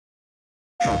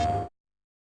Hey,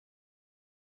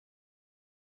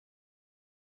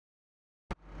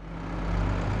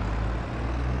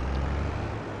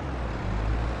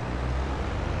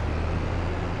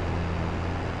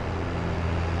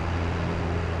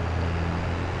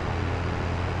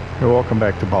 welcome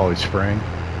back to BallySpring.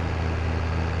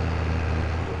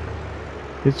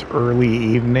 It's early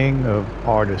evening of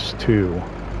August 2,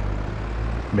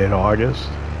 mid-August.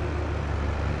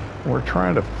 We're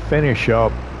trying to finish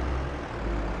up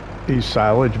these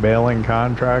silage baling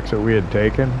contracts that we had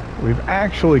taken. We've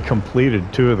actually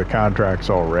completed 2 of the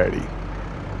contracts already,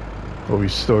 but we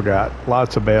still got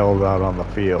lots of bales out on the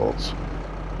fields.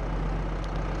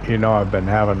 You know, I've been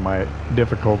having my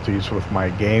difficulties with my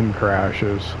game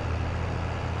crashes.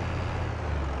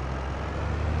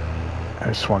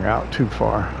 I swung out too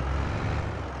far.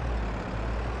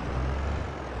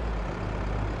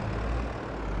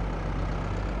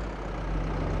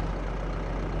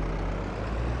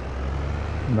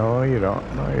 No, you don't.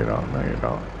 No, you don't. No, you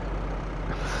don't.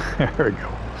 There we go.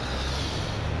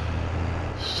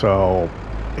 So,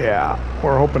 yeah,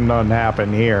 we're hoping nothing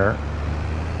happen here.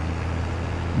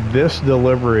 This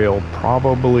delivery will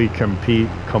probably complete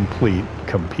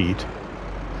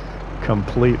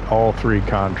all 3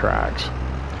 contracts.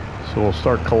 So we'll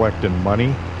start collecting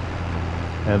money,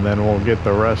 and then we'll get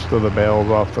the rest of the bales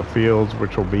off the fields,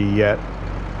 which will be yet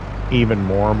even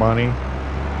more money.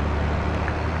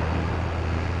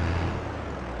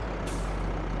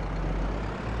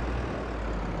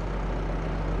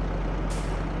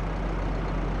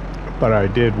 But I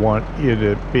did want you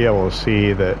to be able to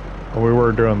see that we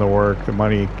were doing the work, the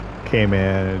money came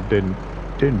in, it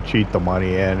didn't cheat the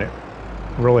money in. It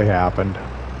really happened.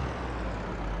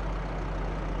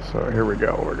 So here we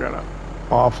go. We're gonna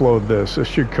offload this. This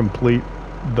should complete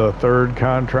the 3rd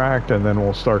contract, and then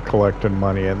we'll start collecting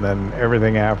money, and then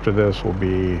everything after this will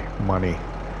be money.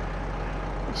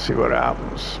 Let's see what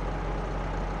happens.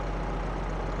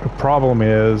 The problem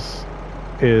is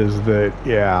that,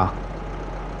 yeah,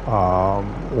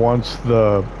 once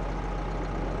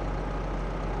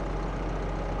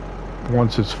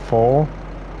it's full,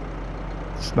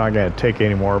 it's not going to take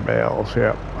any more bales.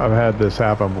 Yep, I've had this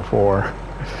happen before.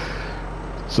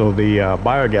 So the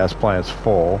biogas plant's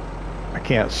full. I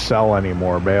can't sell any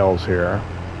more bales here.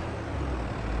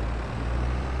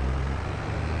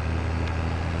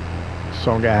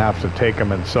 So I'm going to have to take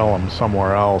them and sell them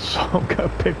somewhere else. So I'm going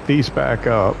to pick these back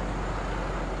up.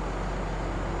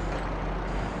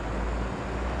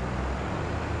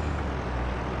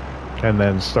 And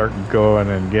then start going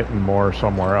and getting more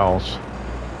somewhere else.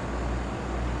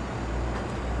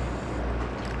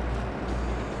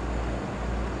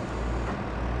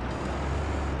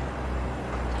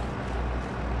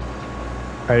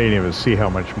 I didn't even see how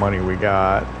much money we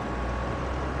got.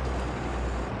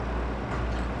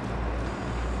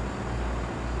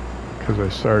 Because I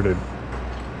started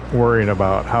worrying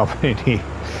about how many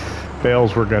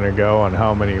bales were going to go and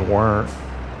how many weren't.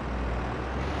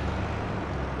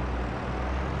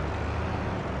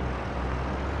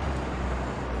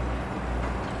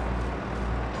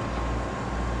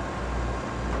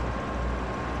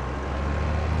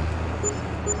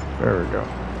 There we go.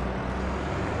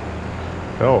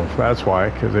 Oh, that's why,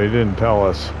 because they didn't tell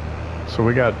us. So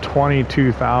we got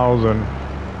 22,000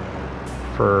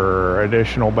 for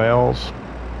additional bales.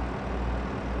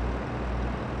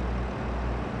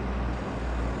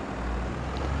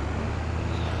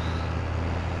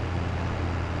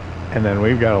 And then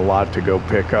we've got a lot to go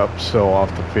pick up still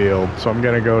off the field. So I'm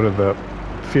going to go to the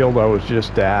field I was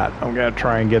just at. I'm going to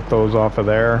try and get those off of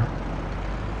there.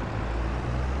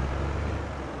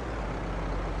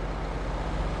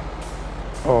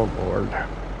 Oh, Lord.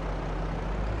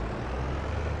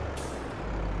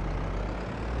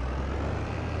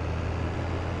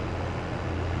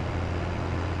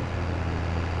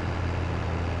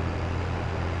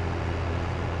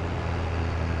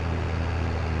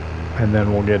 And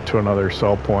then we'll get to another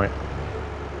sell point.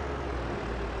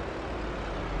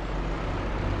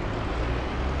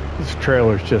 This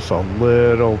trailer's just a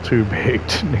little too big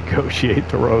to negotiate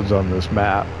the roads on this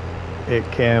map. It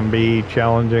can be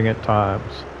challenging at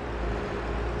times.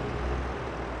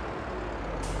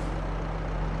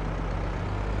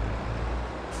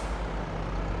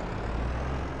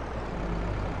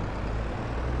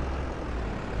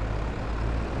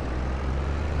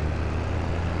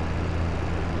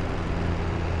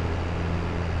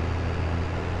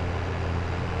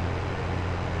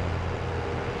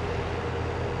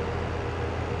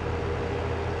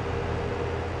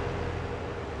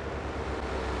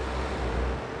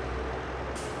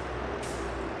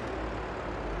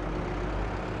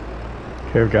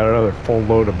 Okay, we've got another full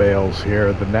load of bales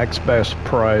here. The next best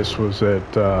price was at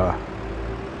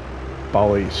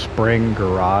BallySpring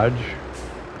Garage.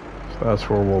 So that's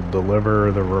where we'll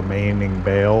deliver the remaining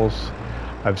bales.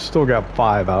 I've still got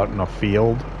 5 out in the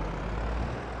field.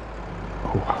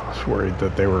 Oh, I was worried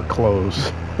that they were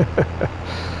closed.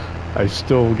 I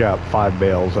still got 5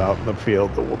 bales out in the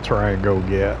field that we'll try and go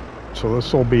get. So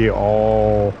this will be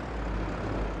all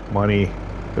money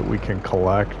that we can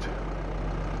collect.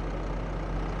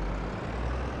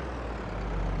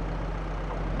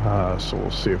 So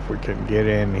we'll see if we can get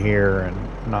in here and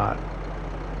not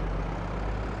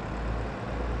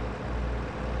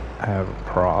have a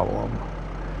problem.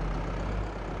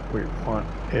 We want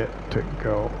it to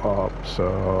go up,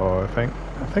 so I think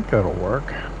that'll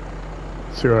work.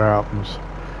 See what happens.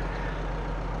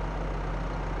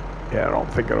 Yeah, I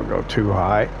don't think it'll go too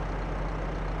high.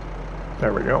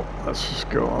 There we go. Let's just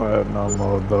go ahead and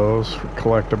unload those for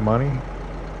collecting money.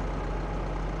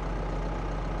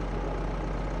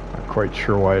 Not quite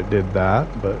sure why it did that,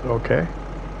 but okay.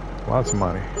 Lots of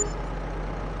money.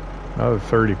 Another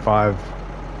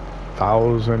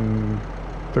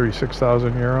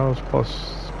 36,000 euros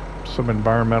plus some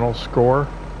environmental score.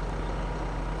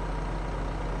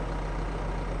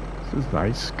 This is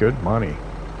nice, good money.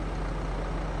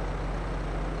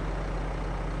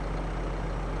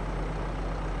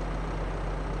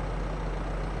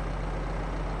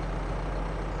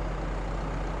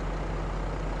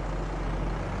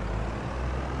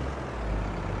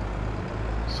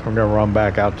 So I'm gonna run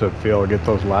back out to the field, get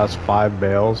those last 5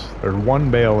 bales. There's 1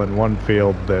 bale in one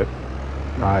field that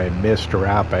I missed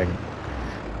wrapping.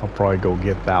 I'll probably go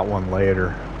get that one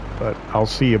later, but I'll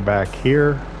see you back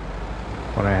here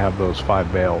when I have those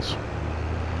 5 bales.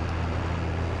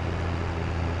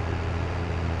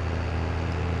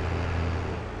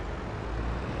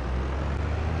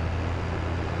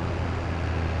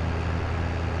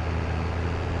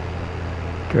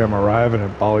 Okay, I'm arriving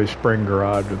at BallySpring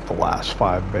Garage with the last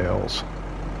 5 bales.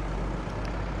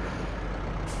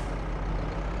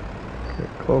 Okay,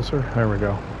 closer. There we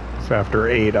go. It's after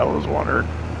 8. I was wondering.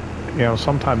 You know,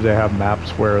 sometimes they have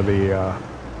maps where the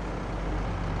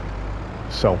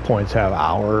sell points have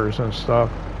hours and stuff.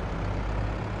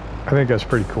 I think that's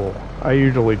pretty cool. I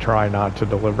usually try not to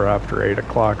deliver after 8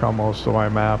 o'clock on most of my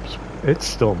maps. It's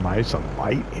still nice and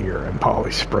light here in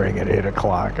BallySpring at 8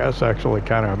 o'clock. That's actually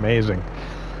kind of amazing.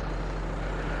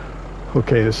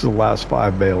 Okay, this is the last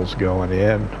 5 bales going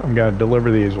in. I'm going to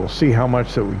deliver these. We'll see how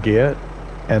much that we get.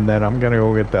 And then I'm going to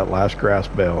go get that last grass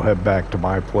bale, head back to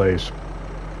my place,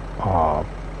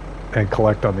 and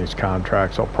collect on these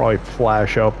contracts. I'll probably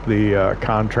flash up the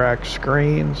contract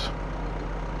screens.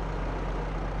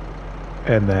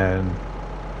 And then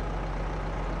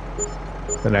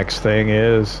the next thing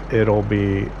is it'll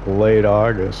be late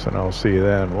August, and I'll see you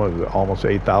then. What is it, almost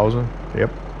 8,000?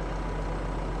 Yep.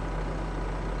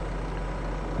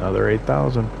 Another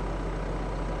 8,000.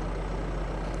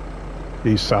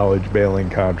 These silage baling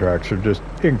contracts are just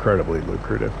incredibly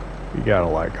lucrative. You gotta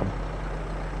like them.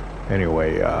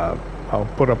 Anyway, I'll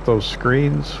put up those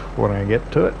screens when I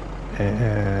get to it,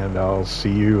 and I'll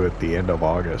see you at the end of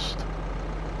August.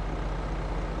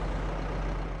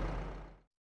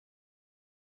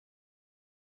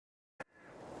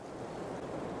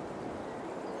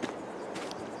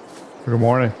 Good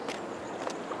morning.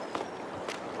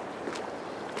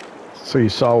 So you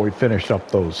saw we finished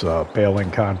up those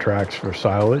baling contracts for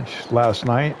silage last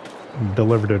night,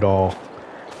 delivered it all.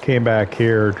 Came back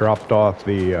here, dropped off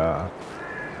the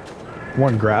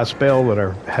one grass bale that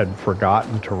I had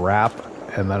forgotten to wrap,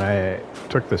 and then I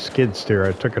took the skid steer,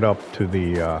 I took it up to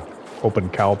the open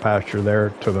cow pasture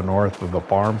there to the north of the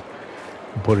farm,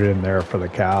 and put it in there for the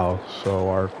cows. So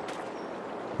our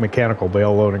mechanical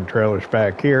bale loading trailer's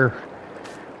back here,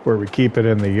 where we keep it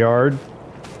in the yard.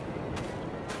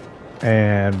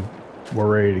 And we're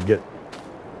ready to get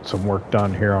some work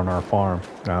done here on our farm.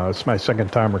 Now, it's my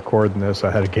second time recording this.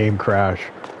 I had a game crash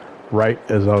right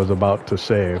as I was about to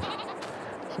save.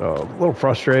 So a little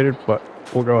frustrated, but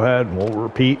we'll go ahead and we'll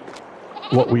repeat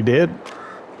what we did.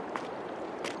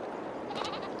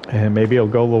 And maybe it'll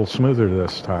go a little smoother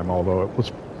this time, although it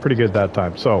was pretty good that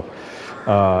time. So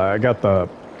I got the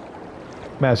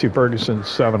Massey Ferguson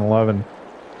 711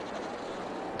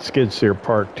 skid steer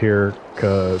parked here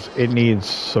because it needs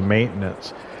some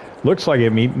maintenance. Looks like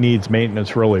it needs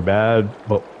maintenance really bad,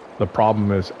 but the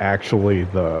problem is actually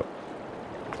the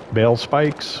bale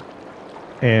spikes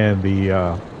and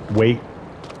the weight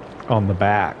on the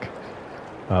back.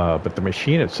 But the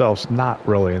machine itself's not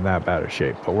really in that bad of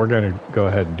shape, but we're going to go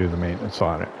ahead and do the maintenance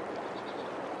on it.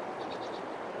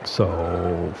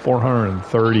 So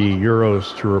 430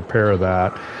 euros to repair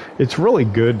that. It's really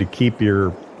good to keep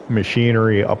your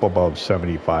machinery up above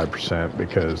 75%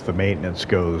 because the maintenance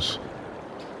goes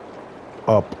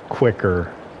up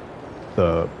quicker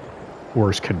the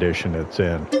worse condition it's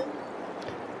in.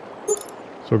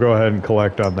 So go ahead and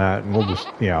collect on that, and we'll just,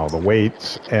 you know, the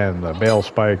weights and the bale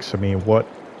spikes. I mean,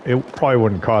 it probably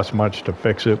wouldn't cost much to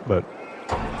fix it, but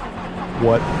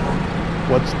what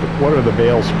are the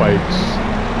bale spikes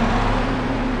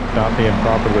not being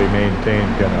properly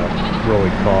maintained gonna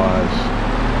really cause?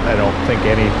 I don't think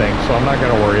anything, so I'm not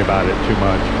gonna worry about it too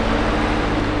much.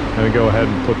 I'm gonna go ahead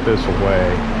and put this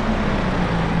away.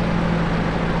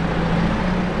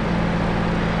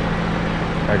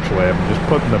 Actually, I'm just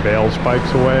putting the bale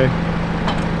spikes away.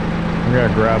 I'm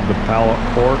gonna grab the pallet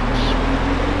forks,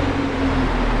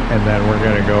 and then we're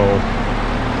gonna go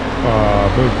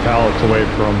move pallets away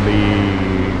from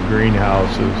the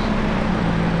greenhouses.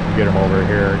 Get them over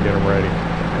here and get them ready.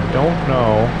 I don't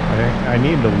know. I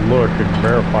need to look and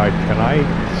verify. Can I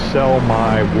sell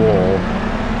my wool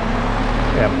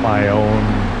at my own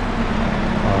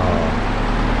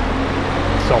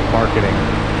self-marketing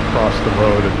across the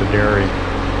road at the dairy?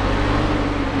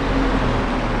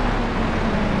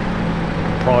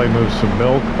 Probably move some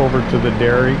milk over to the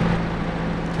dairy,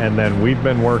 and then we've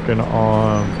been working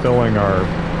on filling our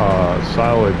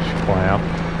silage clamp,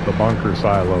 the bunker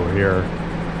silo here.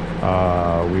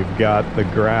 We've got the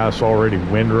grass already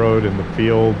windrowed in the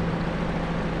field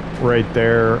right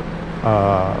there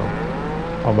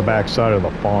on the back side of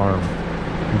the farm.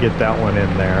 Get that one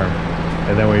in there,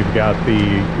 and then we've got the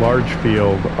large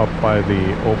field up by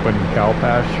the open cow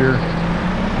pasture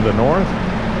to the north.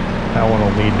 That one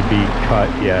will need to be cut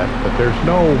yet, but there's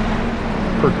no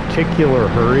particular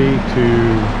hurry to...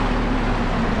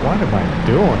 What am I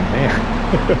doing, man?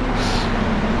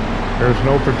 There's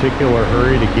no particular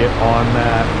hurry to get on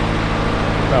that.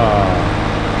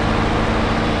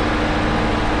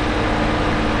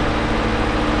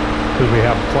 Because we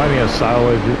have plenty of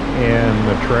silage in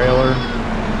the trailer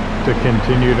to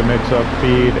continue to mix up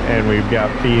feed, and we've got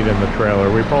feed in the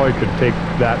trailer. We probably could take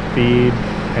that feed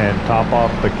and top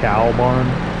off the cow barn.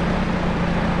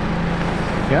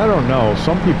 Yeah, I don't know.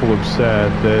 Some people have said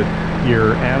that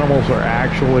your animals are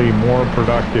actually more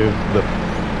productive the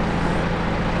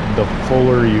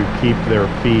fuller you keep their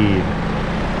feed.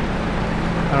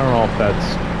 I don't know if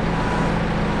that's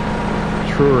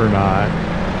true or not.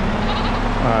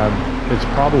 It's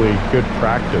probably good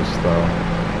practice, though.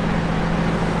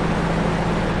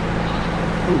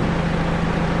 Ooh.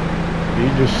 Did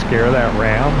you just scare that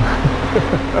ram?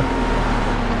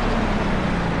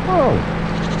 Oh.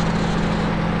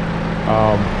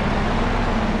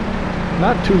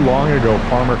 Not too long ago,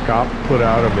 Farmer Cop put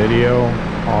out a video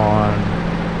on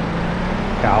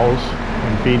cows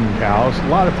and feeding cows. A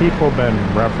lot of people have been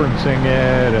referencing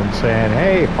it and saying,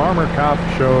 hey, Farmer Cop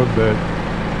showed that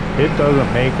it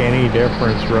doesn't make any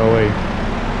difference really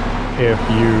if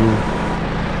you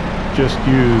just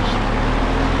use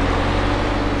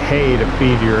hay to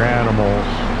feed your animals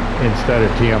instead of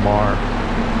TMR.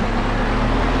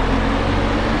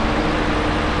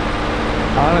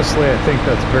 Honestly, I think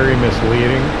that's very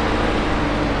misleading.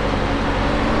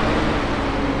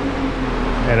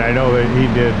 And I know that he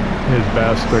did his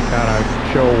best to kind of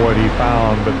show what he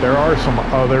found, but there are some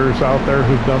others out there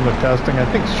who've done the testing. I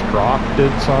think Strock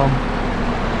did some.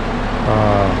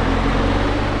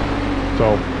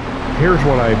 So here's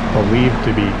what I believe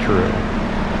to be true.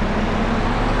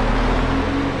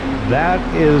 That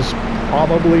is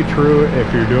probably true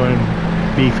if you're doing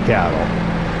beef cattle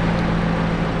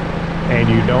and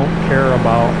you don't care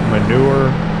about manure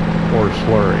or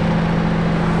slurry.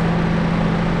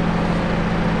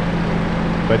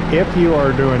 But if you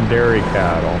are doing dairy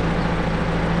cattle,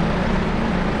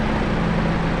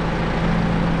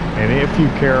 and if you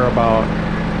care about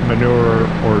manure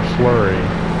or slurry,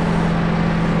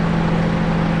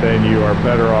 then you are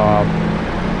better off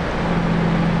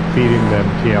feeding them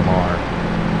TMR.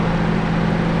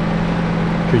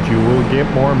 Because you will get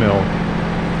more milk,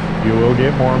 you will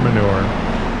get more manure,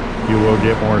 you will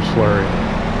get more slurry.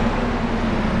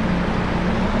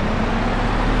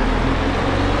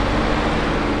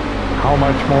 How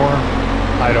much more?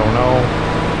 I don't know.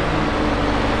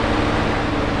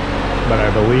 But I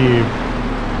believe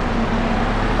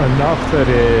enough that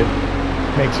it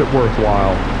makes it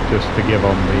worthwhile just to give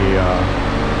them the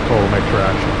total mix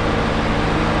ration.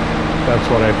 That's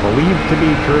what I believe to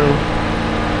be true.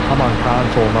 I'm on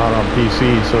console, not on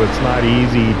PC, so it's not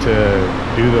easy to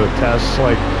do the tests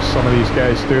like some of these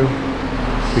guys do.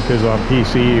 Because on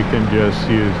PC you can just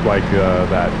use like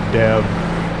that dev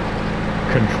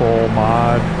control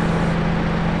mod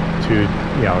to,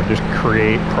 you know, just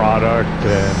create product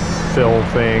and fill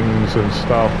things and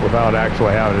stuff without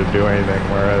actually having to do anything.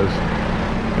 Whereas,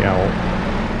 you know,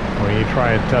 when you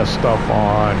try and test stuff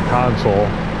on console,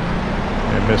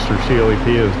 and Mr. CLEP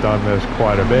has done this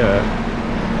quite a bit,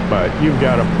 but you've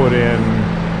got to put in,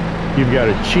 you've got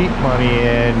to cheat money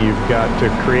in, you've got to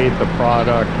create the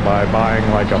product by buying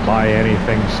like a buy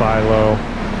anything silo,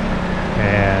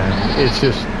 and it's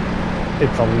just,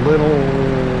 it's a little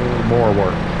more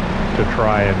work to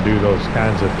try and do those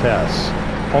kinds of tests.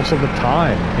 Also the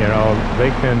time, you know,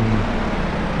 they can,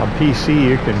 on PC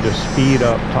you can just speed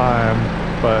up time,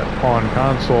 but on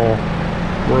console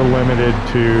we're limited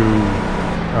to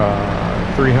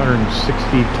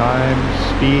 360 times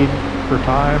speed per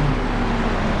time,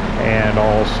 and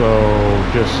also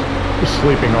just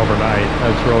sleeping overnight.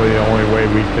 That's really the only way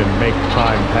we can make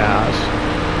time pass.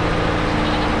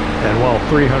 And while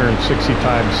 360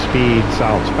 times speed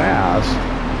sounds fast,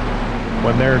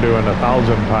 when they're doing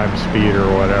 1,000 times speed or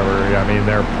whatever, I mean,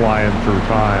 they're flying through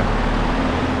time.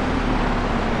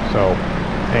 So,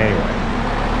 anyway,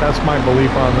 that's my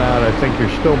belief on that. I think you're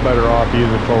still better off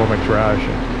using total mixed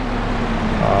ration.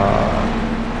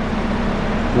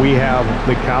 We have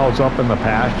the cows up in the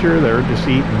pasture. They're just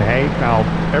eating hay. Now,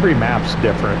 every map's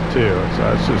different too, so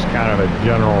that's just kind of a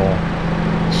general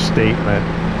statement.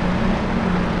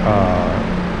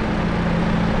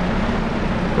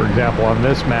 For example, on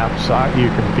this map, you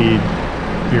can feed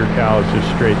your cows just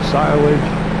straight silage,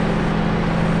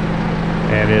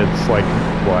 and it's like,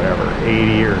 whatever,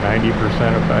 80 or 90%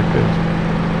 effective.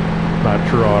 Not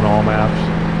true on all maps.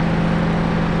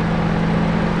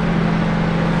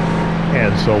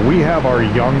 And so we have our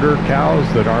younger cows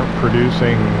that aren't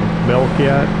producing milk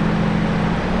yet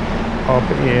up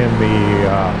in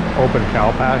the open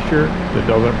cow pasture that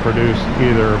doesn't produce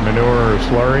either manure or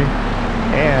slurry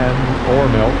or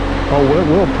milk. Oh,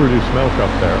 we'll produce milk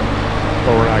up there,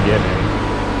 but we're not getting any.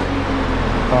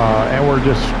 And we're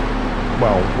just,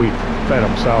 well, we fed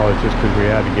them silage just because we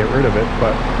had to get rid of it,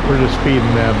 but we're just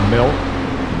feeding them milk,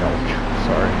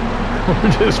 sorry.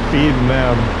 We're just feeding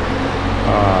them,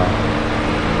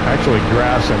 actually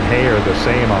grass and hay are the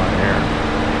same on here.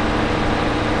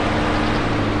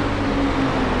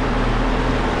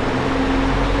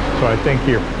 So I think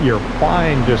you're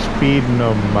fine just feeding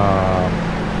them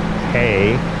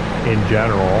hay in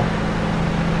general,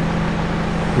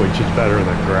 which is better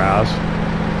than grass.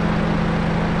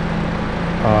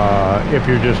 If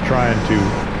you're just trying to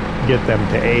get them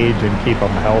to age and keep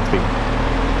them healthy,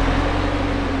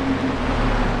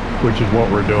 which is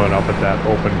what we're doing up at that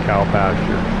open cow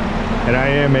pasture. And I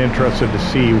am interested to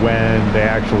see when they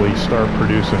actually start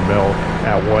producing milk,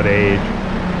 at what age.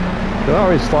 I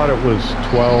always thought it was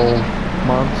 12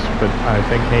 months, but I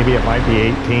think maybe it might be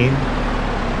 18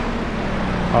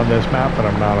 on this map, but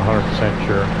I'm not 100%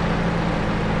 sure.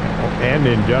 And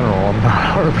in general, I'm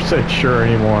not 100% sure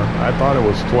anymore. I thought it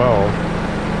was 12.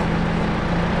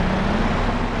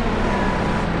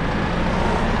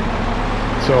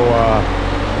 So,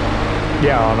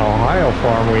 yeah, on Ohio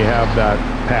Farm we have that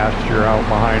pasture out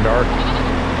behind our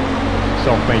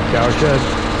self-made cow shed.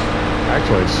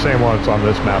 Actually, it's the same one that's on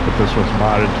this map, but this one's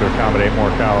modded to accommodate more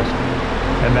cows.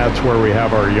 And that's where we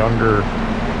have our younger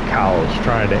cows,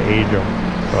 trying to age them.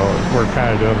 So we're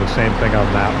kind of doing the same thing on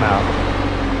that map.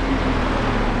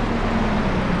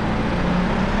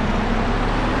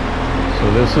 So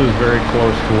this is very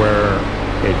close to where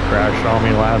it crashed on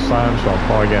me last time, so I'm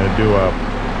probably going to do a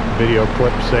video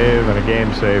clip save and a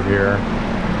game save here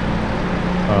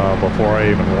before I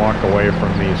even walk away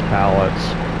from these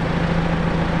pallets.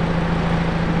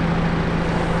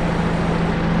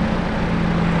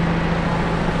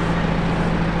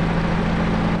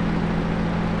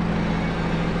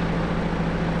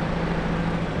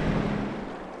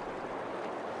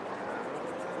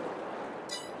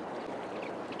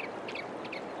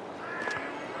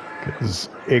 Because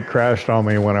it crashed on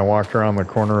me when I walked around the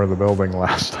corner of the building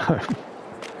last time.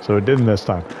 So it didn't this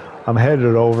time. I'm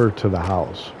headed over to the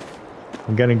house.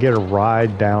 I'm going to get a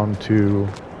ride down to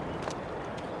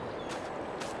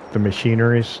the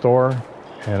machinery store,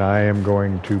 and I am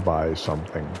going to buy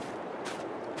something.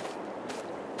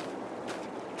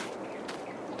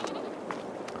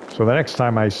 So the next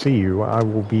time I see you, I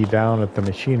will be down at the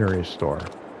machinery store.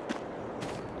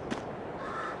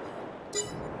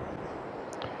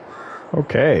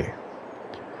 Okay,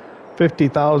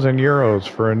 50,000 euros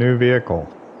for a new vehicle.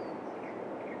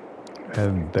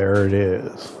 And there it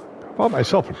is. I bought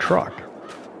myself a truck.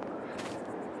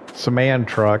 It's a man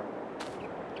truck.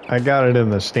 I got it in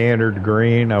the standard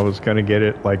green. I was going to get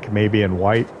it like maybe in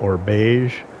white or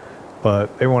beige,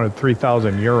 but they wanted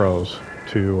 3,000 euros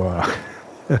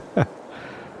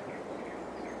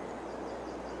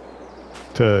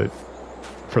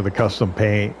for the custom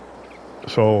paint.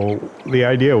 So the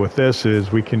idea with this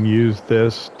is we can use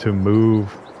this to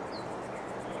move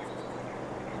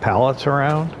pallets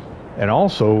around, and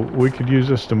also we could use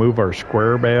this to move our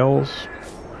square bales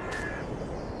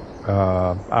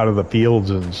out of the fields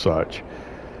and such.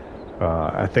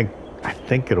 I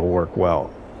think it'll work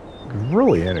well.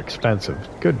 Really inexpensive,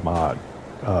 good mod.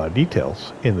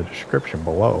 Details in the description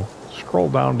below. Scroll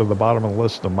down to the bottom of the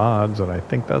list of mods, and I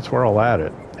think that's where I'll add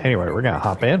it. Anyway, we're gonna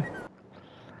hop in.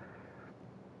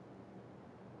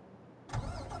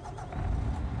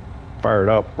 Fired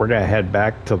up, we're gonna head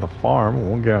back to the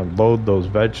farm. We're gonna load those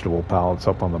vegetable pallets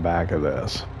up on the back of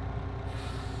this.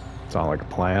 Sound like a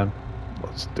plan?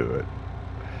 Let's do it.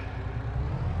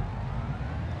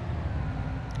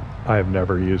 I have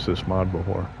never used this mod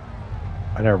before.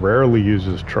 I rarely use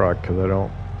this truck because I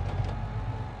don't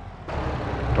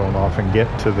often get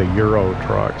to the Euro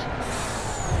trucks.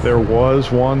 There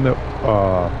was one that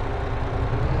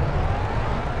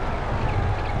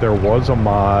there was a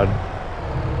mod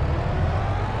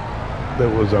that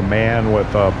was a man with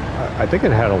a, I think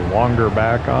it had a longer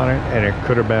back on it, and it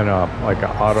could have been like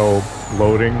an auto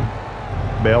loading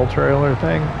bale trailer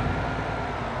thing.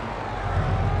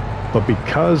 But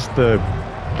because the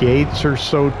gates are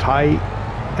so tight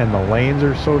and the lanes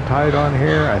are so tight on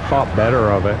here, I thought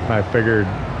better of it, and I figured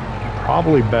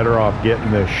probably better off getting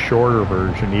this shorter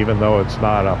version, even though it's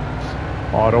not a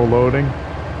auto loading.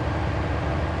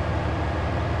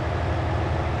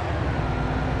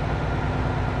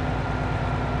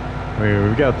 I mean,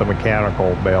 we've got the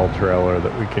mechanical bale trailer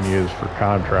that we can use for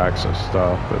contracts and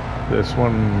stuff, but this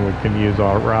one we can use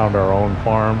around our own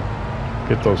farm.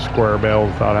 Get those square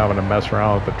bales without having to mess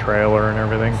around with the trailer and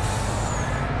everything.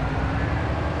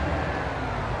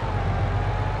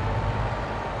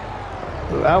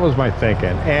 That was my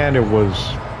thinking, and it was,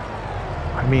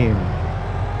 I mean,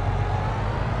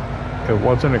 it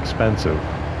wasn't expensive.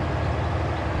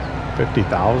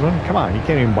 50,000? Come on, you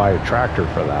can't even buy a tractor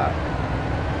for that.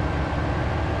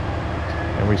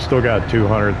 And we still got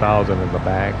 200,000 in the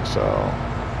bank, so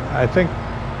I think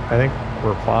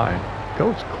we're fine. It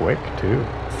goes quick too.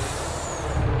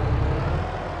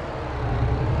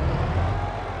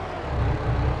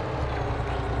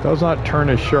 Does not turn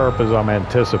as sharp as I'm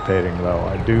anticipating, though.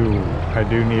 I do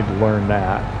need to learn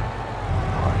that.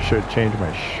 Oh, I should change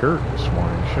my shirt this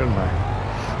morning, shouldn't I?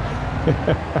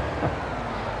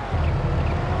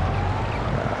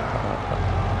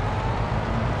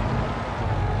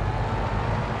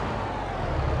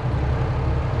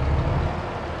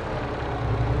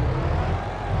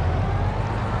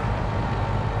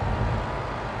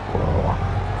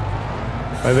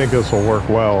 I think this will work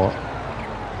well,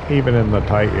 even in the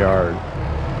tight yard.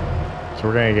 So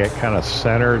we're going to get kind of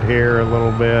centered here a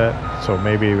little bit, so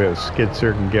maybe the skid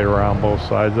steer can get around both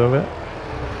sides of it.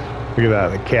 Look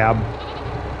at that, the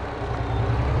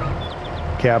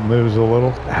cab moves a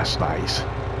little. That's nice.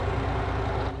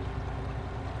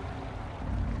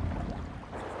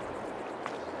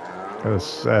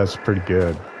 That's pretty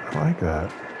good. I like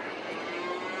that.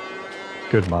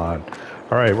 Good mod.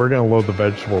 All right, we're going to load the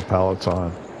vegetable pallets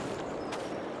on.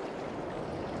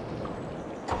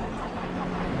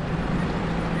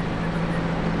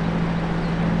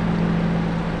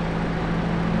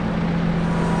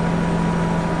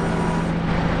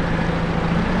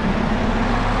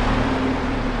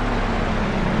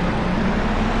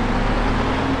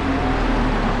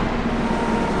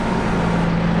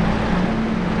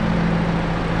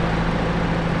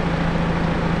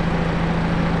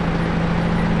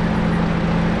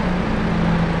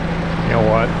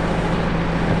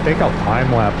 I'll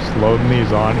time-lapse loading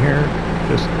these on here,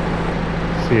 just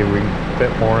see if we can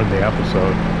fit more in the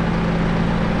episode.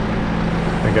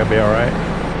 Think that'd be all right?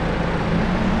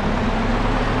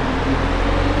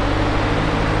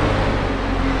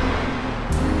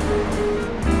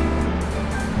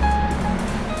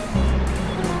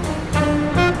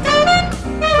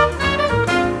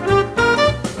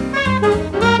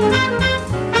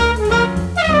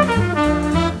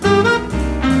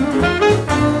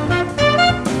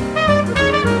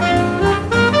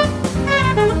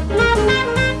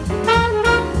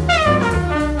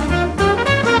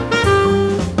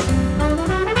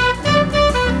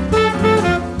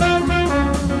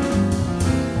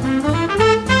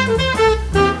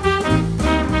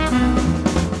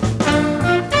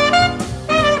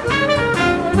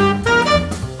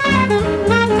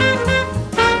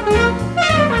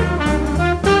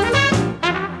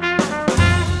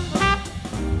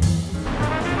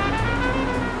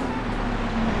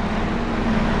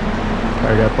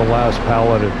 the last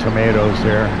pallet of tomatoes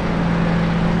here.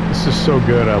 This is so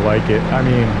good, I like it. I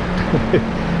mean,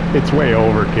 it's way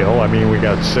overkill. I mean, we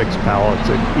got 6 pallets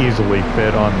that easily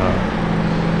fit on the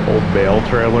old Bale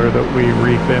trailer that we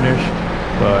refinished,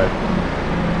 but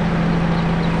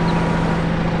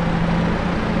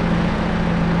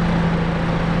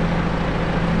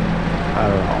I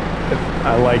don't know.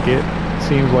 I like it.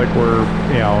 Seems like we're,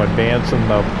 you know, advancing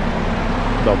the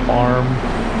farm.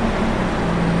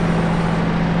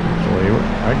 Actually,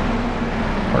 I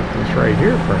park this right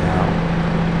here for now.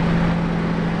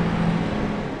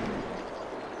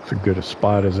 It's as good a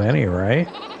spot as any, right?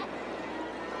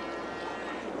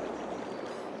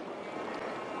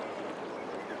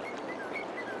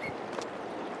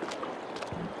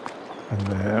 And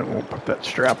then we'll put that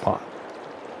strap on.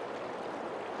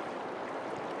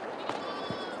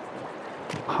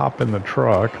 Hop in the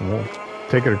truck and we'll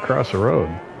take it across the road.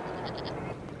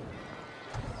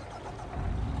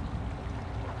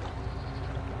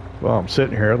 Well, I'm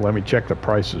sitting here. Let me check the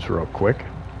prices real quick.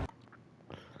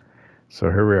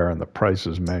 So here we are in the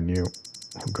prices menu.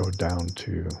 We'll go down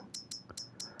to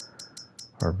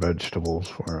our vegetables.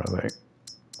 Where are they?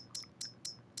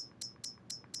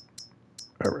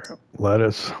 There we go.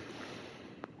 Lettuce.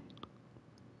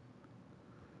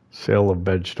 Sale of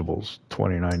vegetables,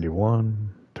 $20.91.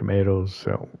 Tomatoes,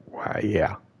 so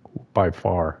yeah, by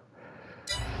far.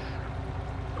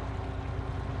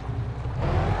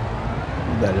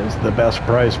 That is the best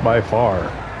price by far.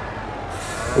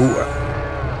 Ooh,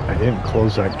 I didn't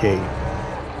close that gate.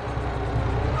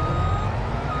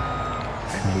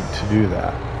 I need to do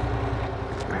that.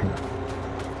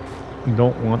 I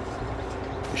don't want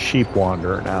sheep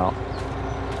wandering out,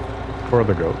 or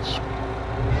the goats.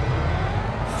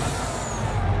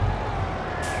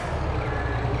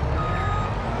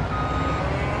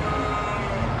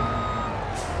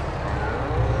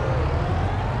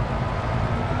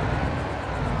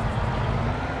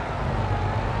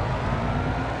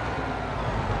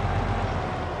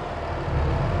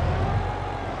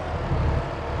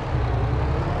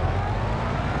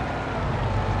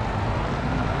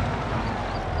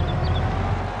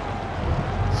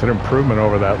 An improvement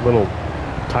over that little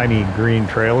tiny green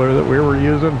trailer that we were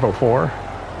using before.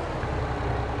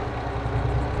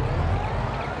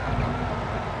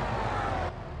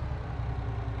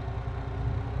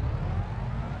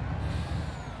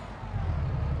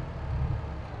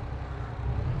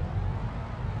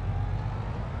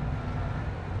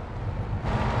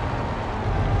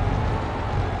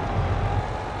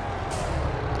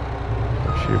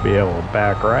 Should be able to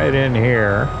back right in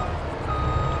here.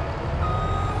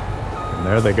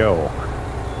 There they go.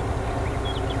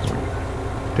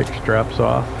 Pick straps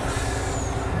off.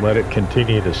 Let it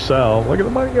continue to sell. Look at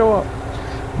the money go up.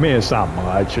 I mean, it's not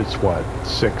much. It's what,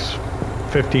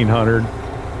 1,500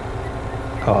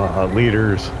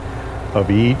 liters of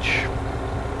each.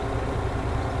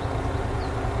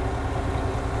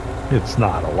 It's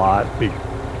not a lot.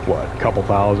 What, a couple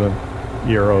thousand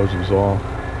euros is all.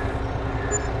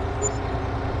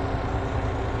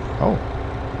 Oh,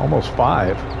 almost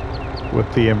 5. With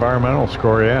the environmental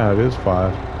score, yeah, it is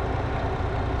 5.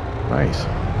 Nice.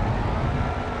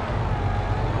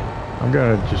 I'm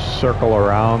gonna just circle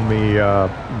around the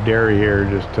dairy here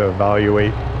just to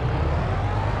evaluate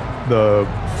the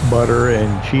butter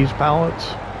and cheese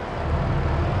pallets.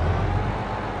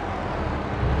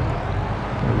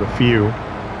 There's a few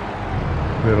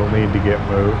that'll need to get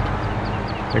moved.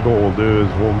 I think what we'll do is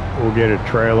we'll get a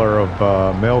trailer of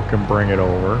milk and bring it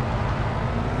over.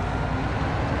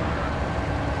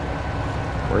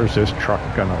 Where's this truck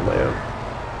gonna live?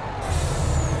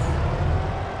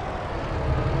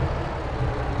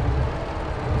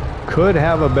 Could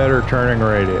have a better turning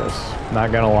radius,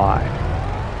 not gonna lie.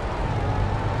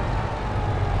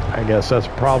 I guess that's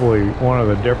probably one of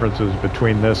the differences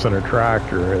between this and a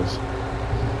tractor is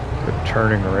the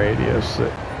turning radius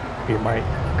that you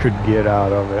could get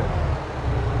out of it.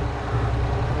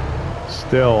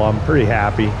 Still, I'm pretty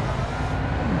happy.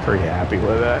 I'm pretty happy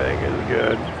with it. I think it's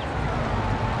good.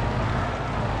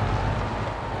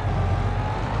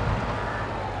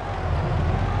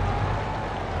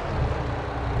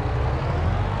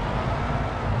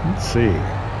 Let's see.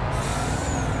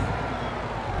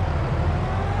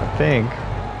 I think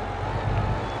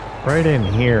right in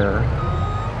here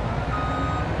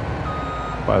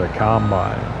by the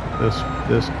combine, this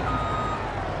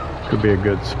could be a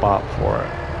good spot for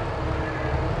it.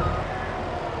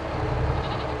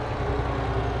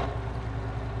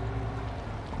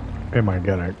 Am I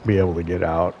gonna be able to get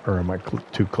out, or am I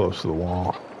too close to the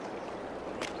wall?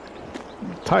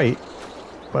 Tight,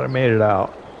 but I made it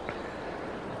out.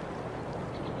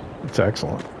 It's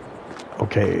excellent.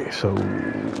 Okay, so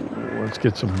let's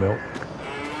get some milk.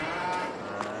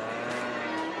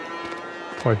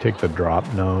 Probably take the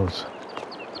drop nose.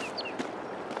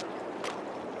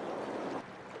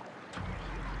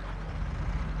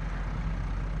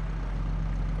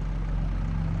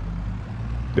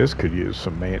 This could use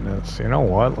some maintenance. You know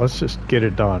what? Let's just get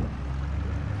it done.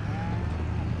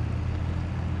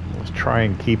 Let's try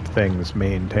and keep things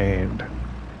maintained.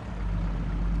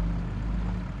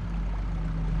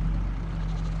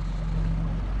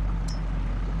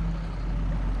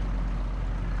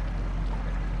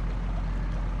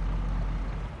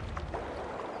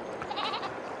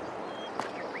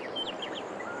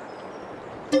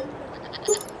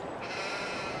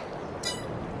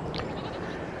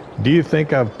 Do you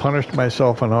think I've punished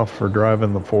myself enough for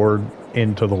driving the Ford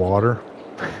into the water?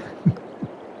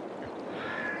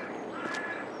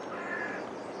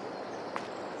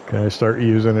 Can I start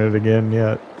using it again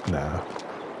yet? Nah.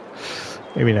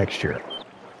 Maybe next year.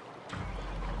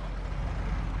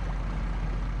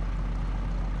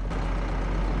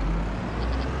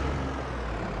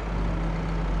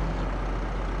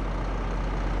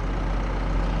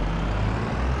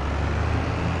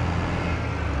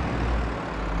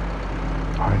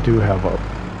 I do have a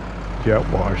jet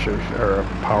washer, or a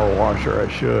power washer. I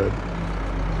should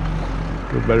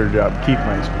do a better job keep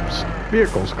my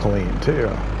vehicles clean too.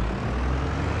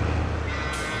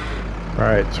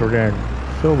 Alright, so we're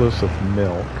gonna fill this with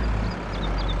milk.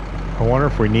 I wonder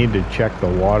if we need to check the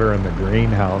water in the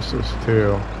greenhouses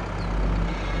too.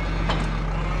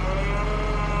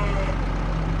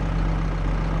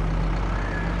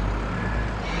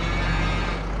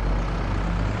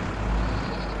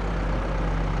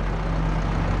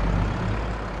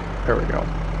 There we go.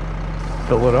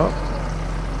 Fill it up.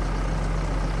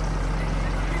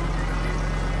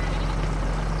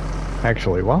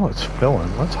 Actually, while it's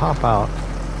filling, let's hop out,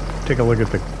 take a look at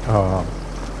the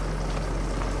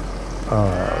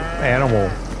animal,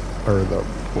 or the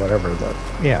whatever, the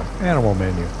animal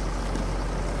menu.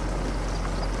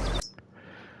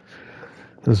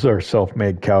 This is our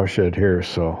self-made cow shed here,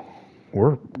 so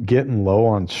we're getting low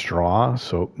on straw,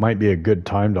 so it might be a good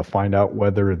time to find out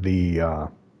whether the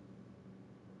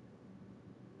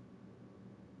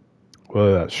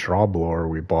whether that straw blower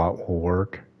we bought will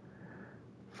work.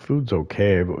 Food's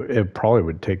okay, but it probably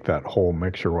would take that whole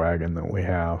mixer wagon that we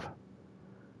have.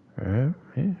 Yeah,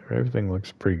 everything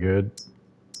looks pretty good.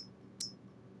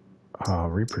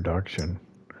 Reproduction.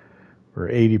 We're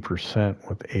 80%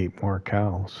 with 8 more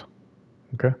cows.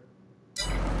 Okay.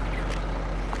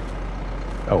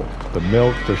 Oh, the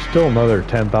milk, there's still another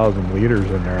 10,000 liters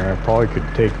in there. I probably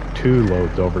could take 2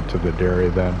 loads over to the dairy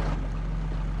then.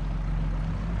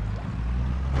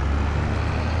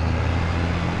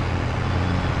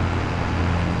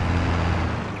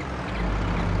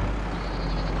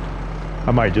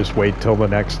 I might just wait till the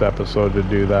next episode to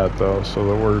do that though, so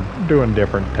that we're doing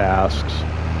different tasks.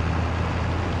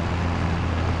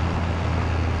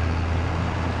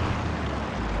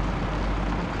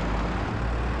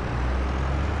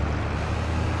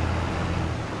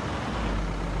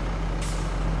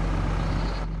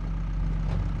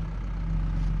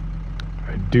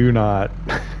 I do not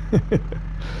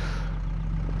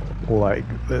like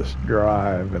this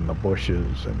drive in the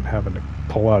bushes and having to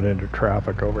pull out into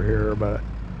traffic over here, but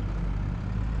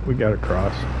we got to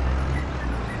cross.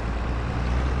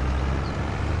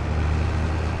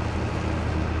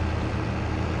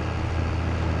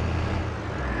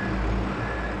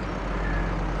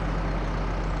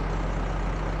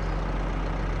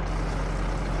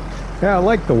 Yeah, I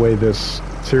like the way this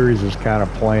series is kind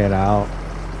of playing out.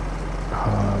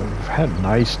 We've had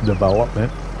nice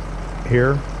development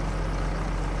here.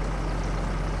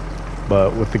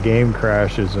 But with the game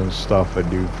crashes and stuff, I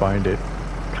do find it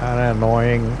kind of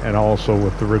annoying, and also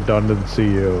with the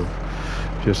redundancy of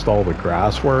just all the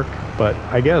grass work. But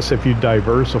I guess if you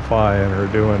diversify and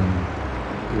are doing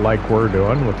like we're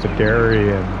doing with the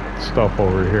dairy and stuff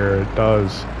over here, it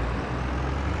does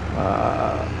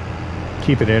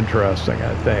keep it interesting,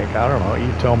 I think. I don't know,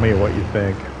 you tell me what you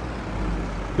think.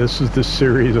 This is the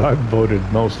series I've voted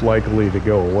most likely to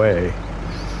go away.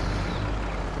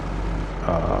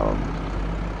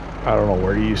 I don't know,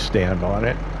 where do you stand on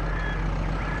it?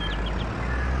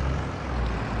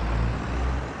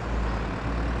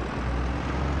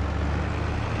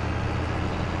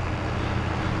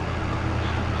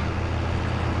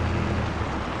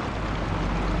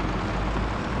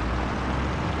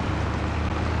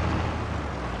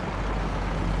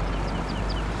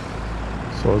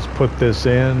 So let's put this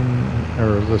in,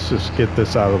 or let's just get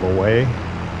this out of the way.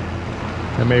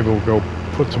 And maybe we'll go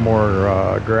put some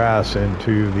more grass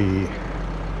into the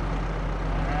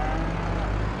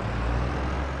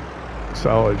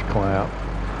silage clamp.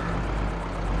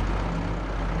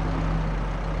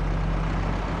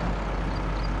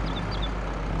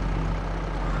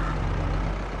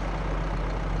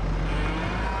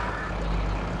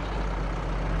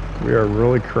 We are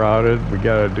really crowded. We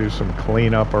got to do some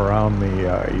cleanup around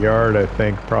the yard, I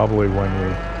think, probably when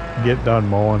we get done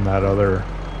mowing that other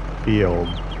field.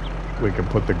 We can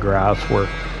put the grass work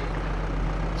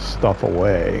stuff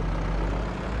away.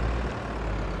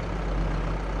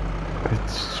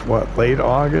 It's what, late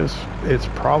August? It's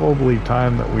probably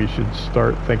time that we should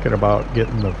start thinking about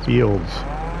getting the fields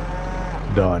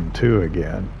done too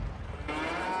again.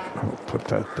 I'll put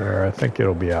that there. I think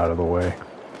it'll be out of the way.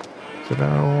 Is it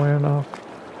out of the way enough?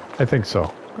 I think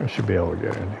so. I should be able to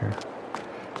get in here.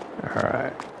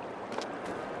 Alright.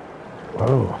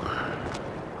 Whoa.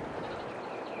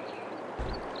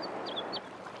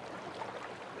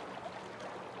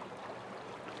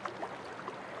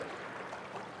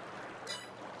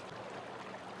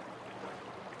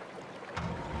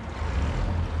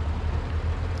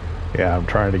 Yeah, I'm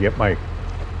trying to get my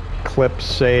clips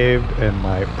saved and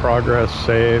my progress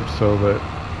saved so that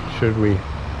should we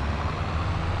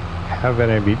have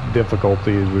any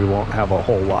difficulties, we won't have a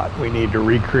whole lot we need to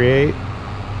recreate.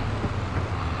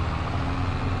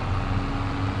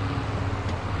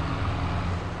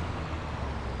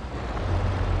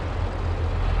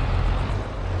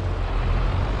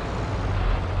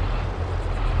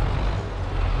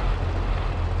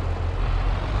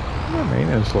 The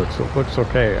maintenance looks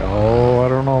okay. Oh, I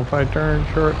don't know if I turned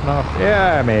short enough.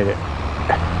 Yeah, I made it.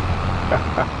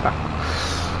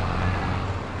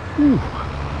 Whew.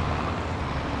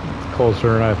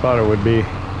 Closer than I thought it would be. I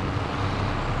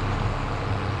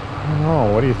don't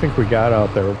know. What do you think we got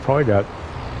out there? We probably got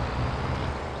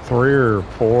 3 or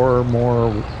 4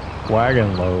 more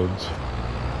wagon loads.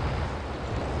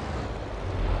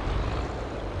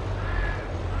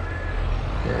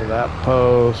 Clear that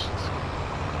post.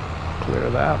 Clear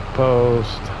that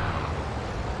post.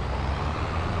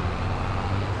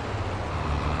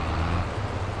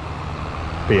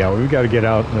 But yeah, we've got to get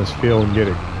out in this field and get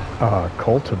it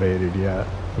cultivated yet.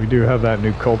 We do have that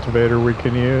new cultivator we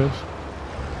can use.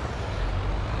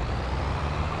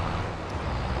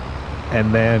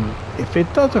 And then if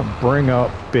it doesn't bring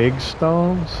up big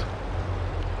stones,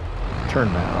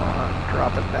 turn that on,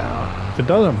 drop it down. If it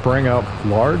doesn't bring up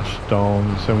large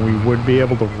stones, then we would be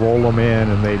able to roll them in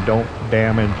and they don't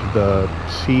damage the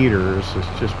seeders.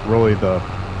 It's just really the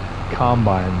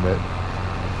combine that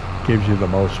gives you the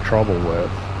most trouble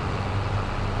with.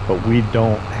 But we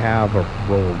don't have a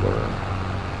roller.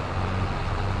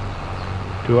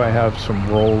 Do I have some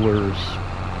rollers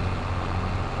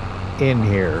in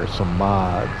here, some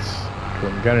mods?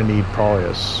 I'm gonna need probably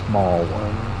a small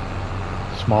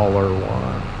one, smaller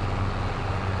one.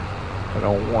 I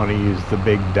don't want to use the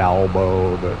big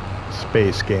Dalbo, the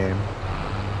space game.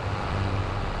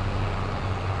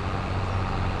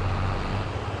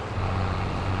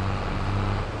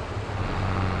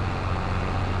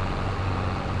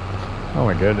 Oh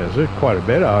my goodness, there's quite a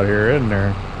bit out here, isn't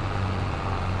there?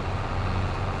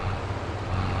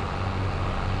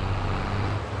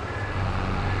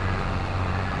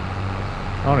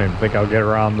 I don't even think I'll get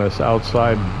around this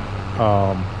outside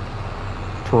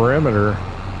perimeter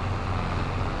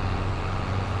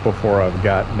before I've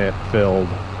gotten it filled.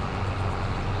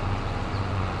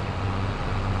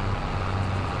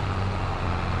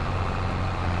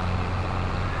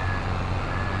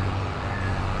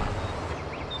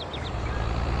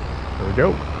 There we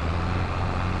go.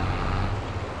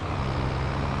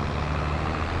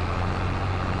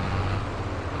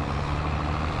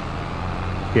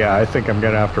 Yeah, I think I'm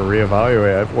gonna have to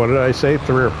reevaluate. What did I say?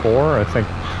 3 or 4? I think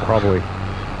probably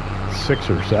 6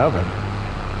 or 7.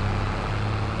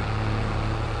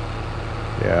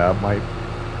 Yeah,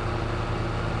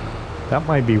 that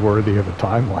might be worthy of a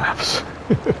time lapse.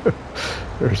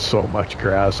 There's so much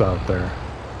grass out there.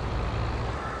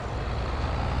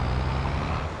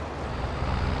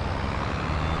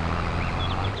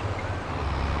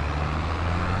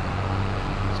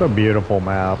 It's a beautiful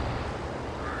map.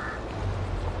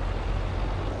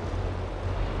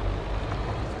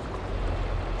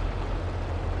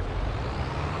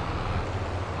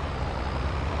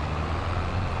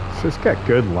 It's got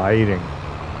good lighting.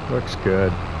 Looks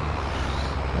good.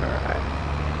 Alright.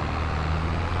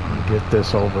 Get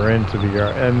this over into the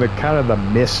yard. And the kind of the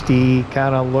misty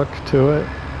kind of look to it,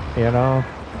 you know?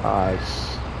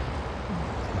 It's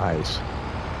nice.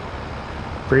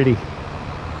 Pretty.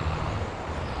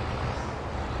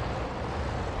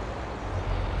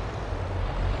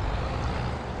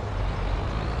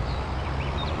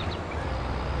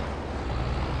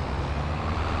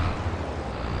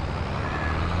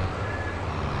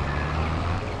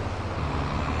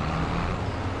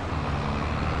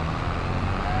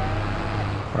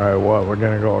 Alright, what? We're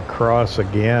gonna go across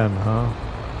again, huh?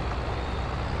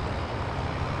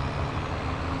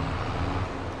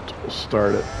 We'll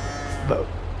start at the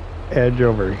edge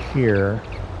over here.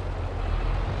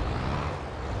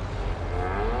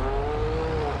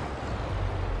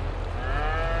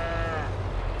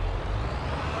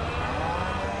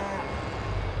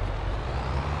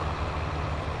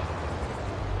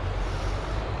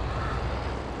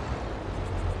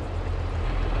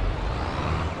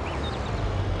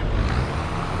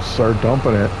 Start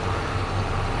dumping it.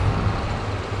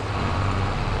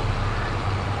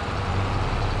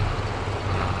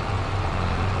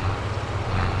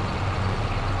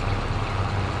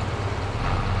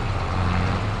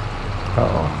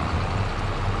 Uh-oh.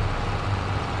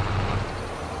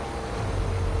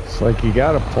 It's like you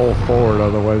gotta pull forward,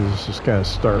 otherwise it's just gonna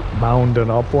start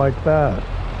mounding up like that.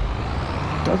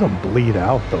 It doesn't bleed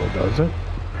out though, does it?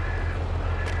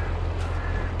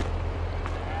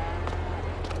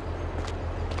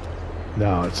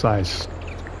 No, it's nice.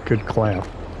 Good clamp.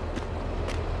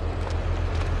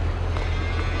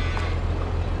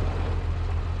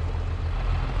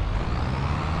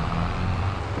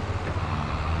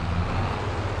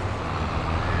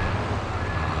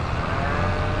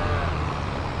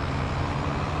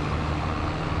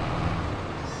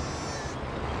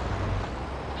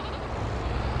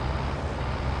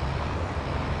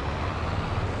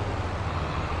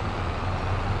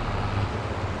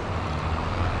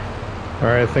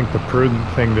 Alright, I think the prudent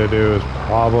thing to do is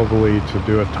probably to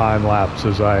do a time lapse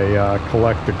as I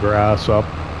collect the grass up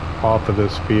off of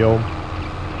this field.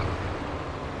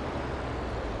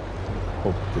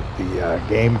 Hope that the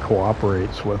game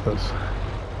cooperates with us.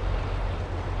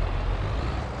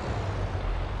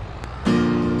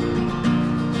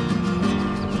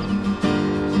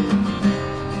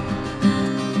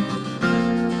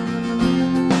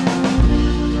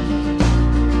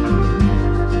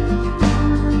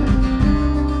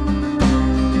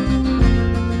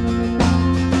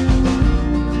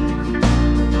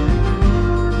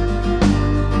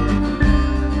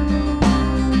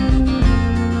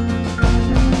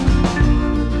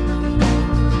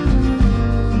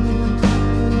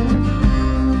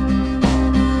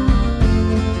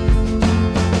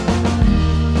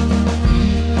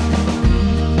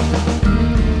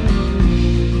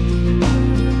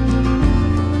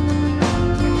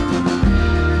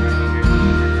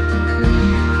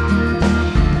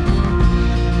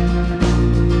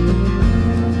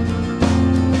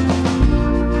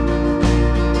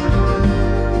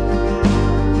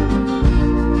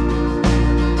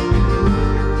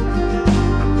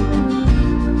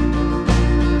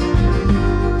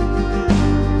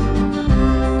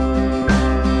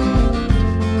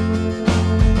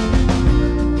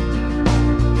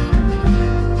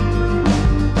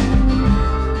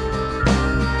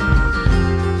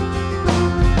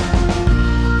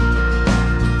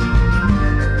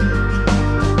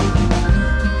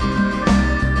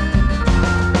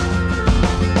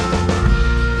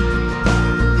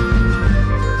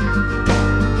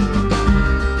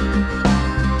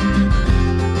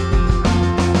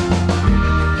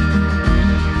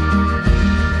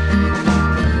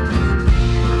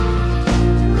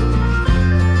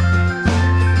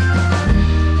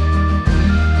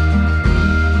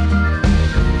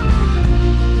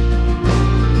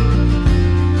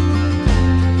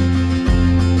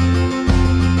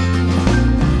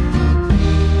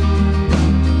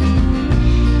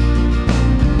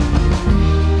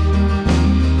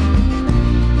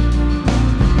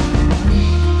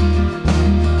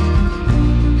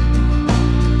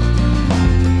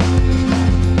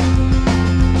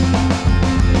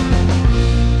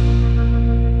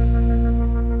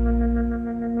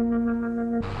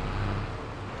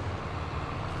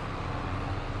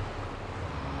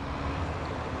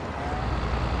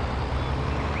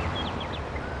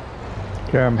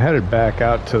 Okay, I'm headed back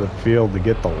out to the field to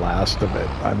get the last of it.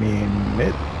 I mean,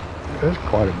 there's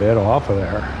quite a bit off of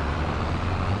there.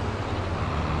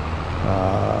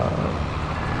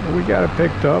 We got it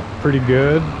picked up pretty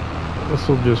good. This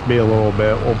will just be a little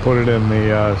bit. We'll put it in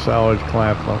the silage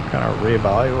clamp. I'll kind of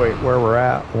reevaluate where we're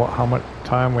at, how much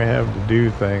time we have to do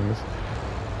things.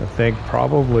 I think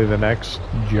probably the next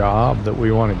job that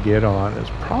we want to get on is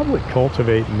probably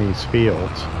cultivating these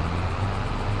fields.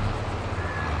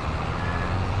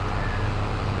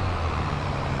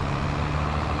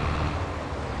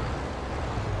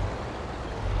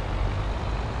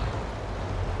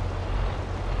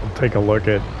 Take a look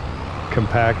at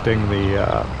compacting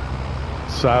the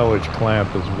silage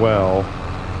clamp as well.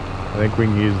 I think we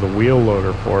can use the wheel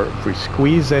loader for it. If we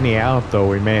squeeze any out though,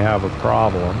 we may have a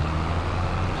problem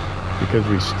because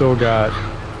we still got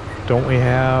don't we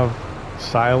have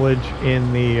silage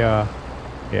in the,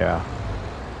 yeah.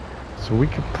 So we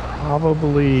could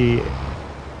probably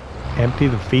empty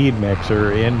the feed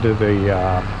mixer into the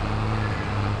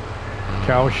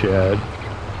cow shed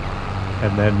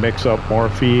and then mix up more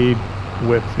feed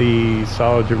with the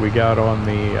silage that we got on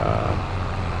the,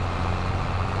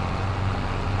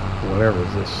 whatever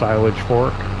is this, silage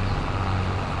fork.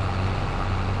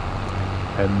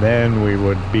 And then we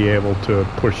would be able to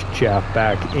push chaff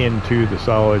back into the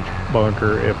silage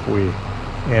bunker if we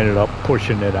ended up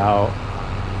pushing it out.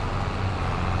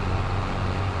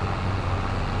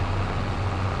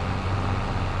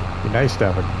 Be nice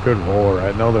to have a good roller.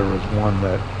 I know there was one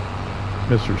that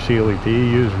Mr. Sealy P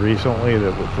used recently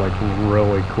that was like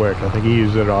really quick. I think he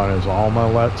used it on his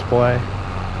Alma Let's Play.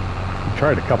 He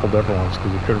tried a couple different ones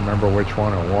because he couldn't remember which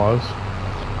one it was.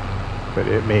 But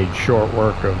it made short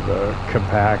work of the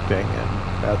compacting,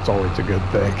 and that's always a good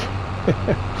thing.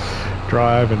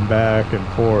 Driving back and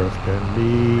forth can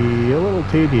be a little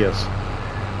tedious.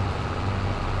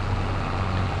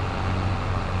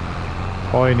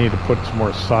 Probably need to put some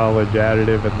more silage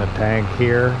additive in the tank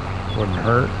here. Wouldn't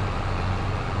hurt.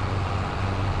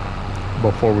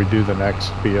 Before we do the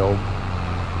next field.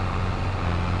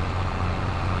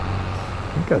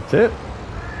 I think that's it.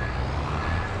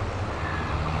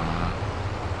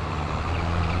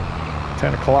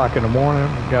 10 o'clock in the morning,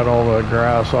 got all the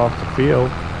grass off the field.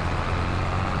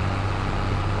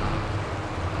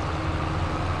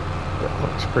 That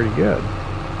looks pretty good.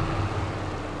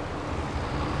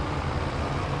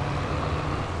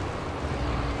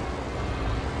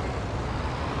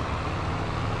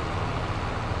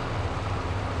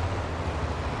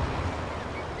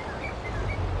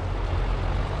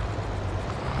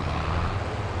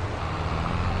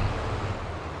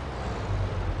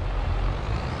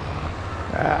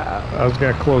 I was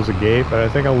going to close the gate, but I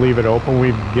think I'll leave it open.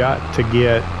 We've got to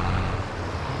get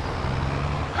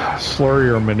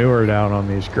slurry or manure down on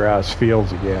these grass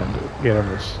fields again to get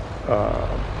them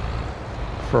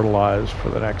fertilized for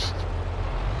the next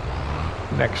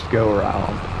go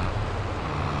around.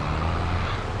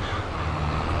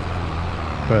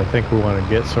 But I think we want to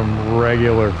get some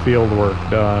regular field work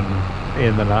done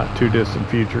in the not too distant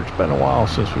future. It's been a while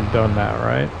since we've done that,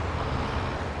 right?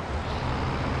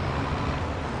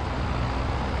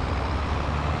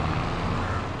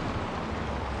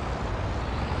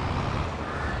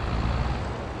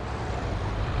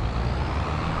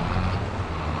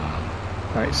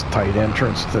 Nice tight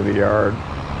entrance to the yard.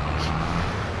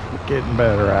 Getting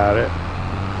better at it.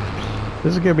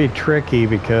 This is going to be tricky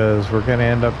because we're going to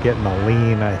end up getting a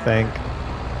lean, I think,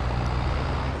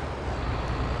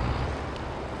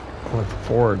 with the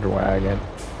forage wagon.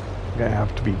 I'm going to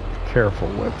have to be careful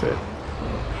with it.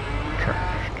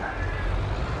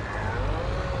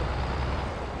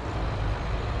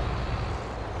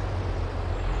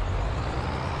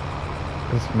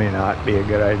 This may not be a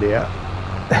good idea.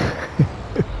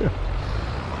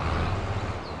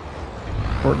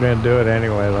 We're going to do it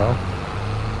anyway, though.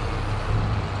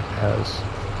 As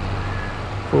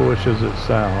foolish as it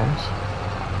sounds.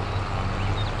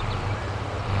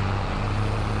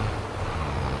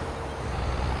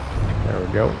 There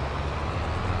we go.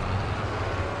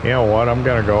 You know what? I'm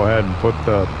going to go ahead and put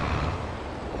the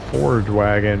forage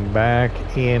wagon back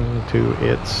into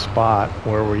its spot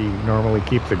where we normally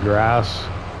keep the grass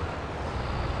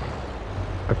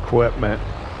equipment.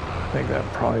 I think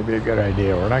that'd probably be a good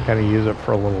idea. We're not going to use it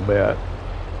for a little bit.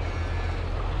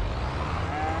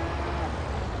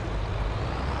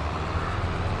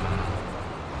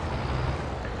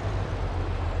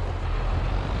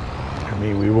 I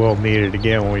mean, we will need it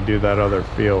again when we do that other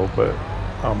field, but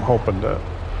I'm hoping to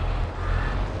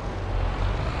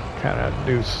kind of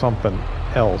do something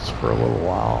else for a little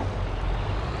while.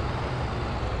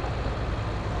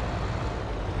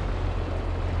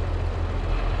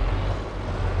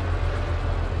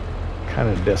 Kind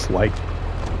of dislike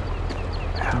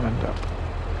having to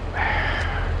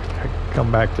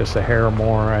come back just a hair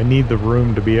more. I need the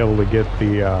room to be able to get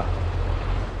the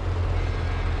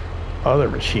other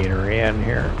machinery in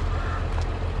here.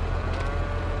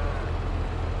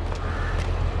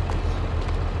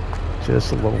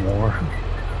 Just a little more.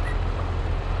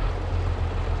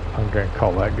 I'm going to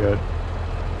call that good.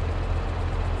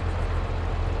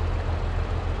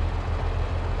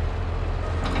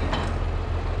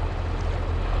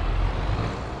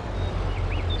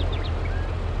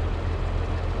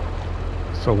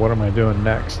 So what am I doing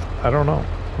next? I don't know.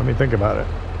 Let me think about it.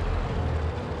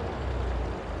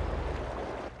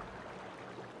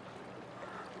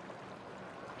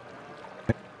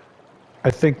 I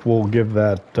think we'll give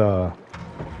that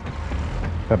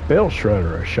that bale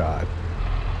shredder a shot.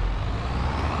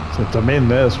 Since I'm in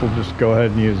this, we'll just go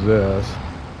ahead and use this.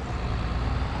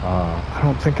 I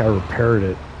don't think I repaired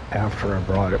it after I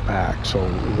brought it back, so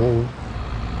we'll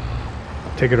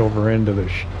take it over into the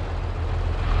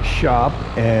shop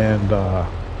and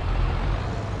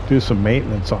do some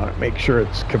maintenance on it. Make sure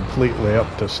it's completely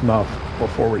up to snuff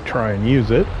before we try and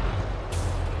use it.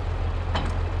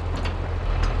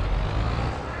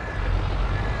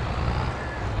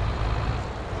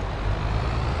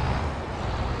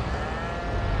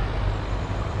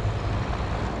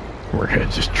 We're going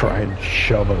to just try and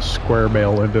shove a square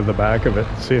bale into the back of it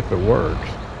and see if it works.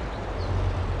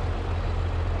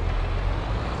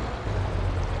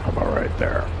 How about right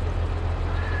there?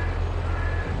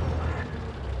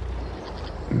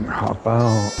 Hop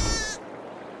out.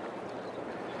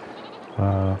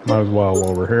 Might as well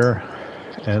over here.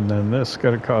 And then this is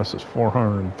going to cost us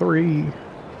 403.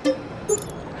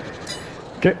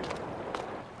 Okay.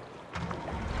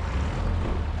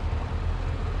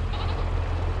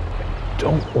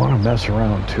 Don't want to mess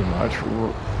around too much.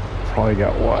 We're probably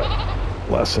got what,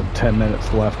 less than 10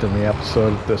 minutes left in the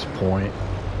episode at this point.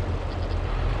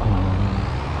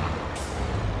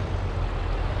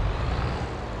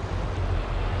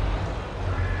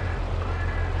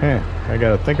 I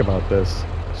gotta think about this.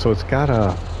 So it's got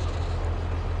a,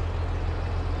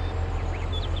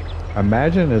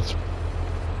 imagine it's,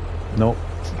 nope,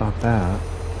 it's not that.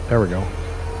 There we go.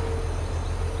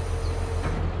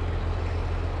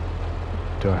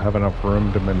 Do I have enough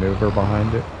room to maneuver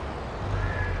behind it?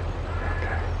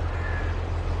 Okay.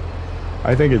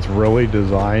 I think it's really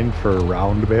designed for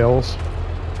round bales,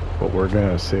 but we're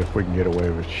gonna see if we can get away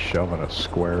with shoving a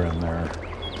square in there.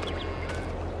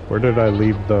 Where did I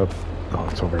leave the... Oh,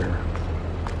 it's over here.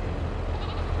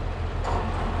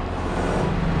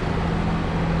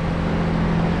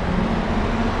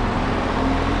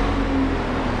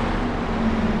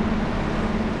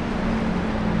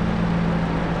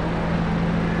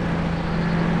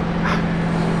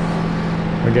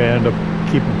 I'm gonna end up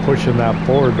keeping pushing that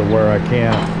forward to where I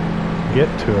can't get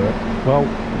to it. Well,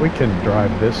 we can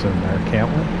drive this in there, can't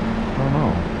we? I don't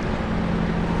know.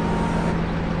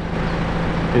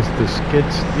 Is the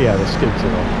skids? Yeah, the skids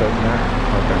are all fit in there.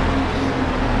 Okay.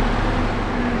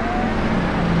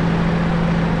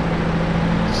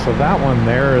 So that one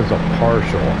there is a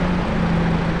partial.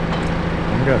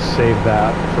 I'm gonna save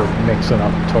that for mixing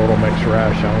up total mix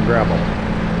ration. I'll grab a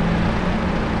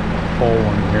full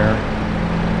one here.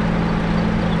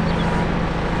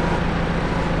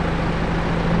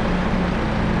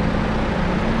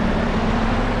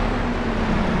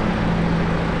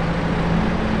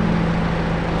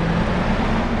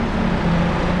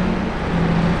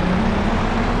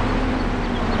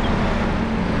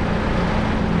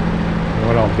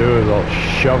 Do is I'll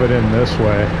shove it in this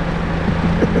way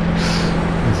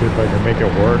and see if I can make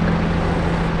it work.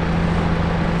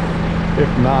 If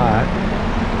not,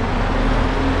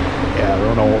 yeah, I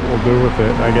don't know what we'll do with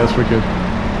it. I guess we could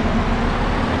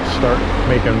start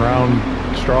making round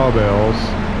straw bales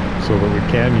so that we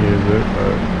can use it,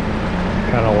 but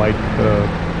kind of like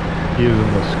using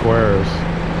the squares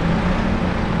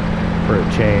for a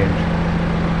change.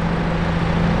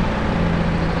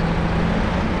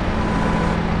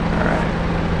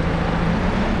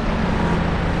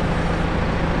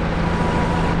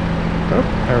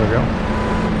 There we go.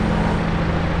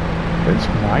 This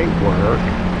might work.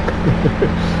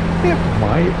 It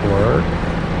might work.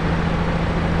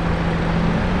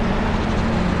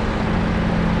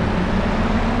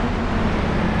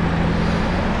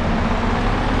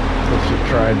 Let's just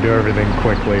try and do everything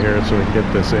quickly here so we can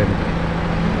get this in.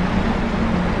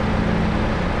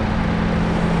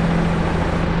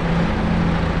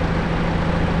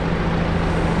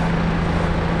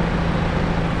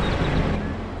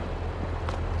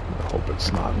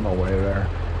 It's not in the way there,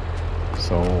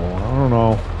 so I don't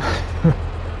know.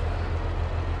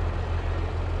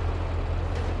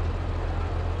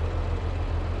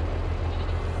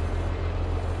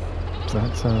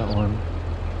 That's that one.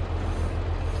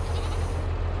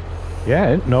 Yeah,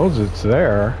 it knows it's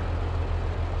there.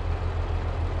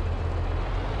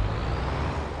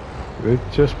 It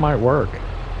just might work.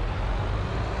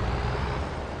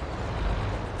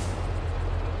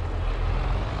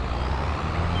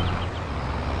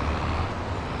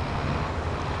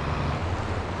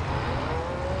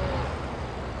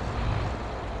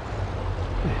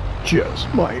 Just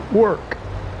might work.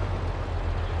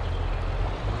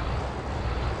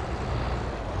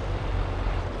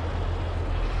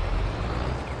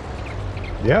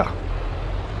 Yeah.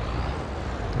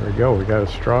 There we go. We got a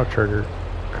straw trigger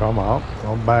come out.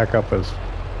 I'll back up as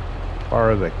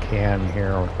far as I can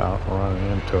here without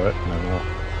running into it, and then we'll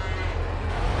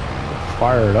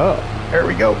fire it up. There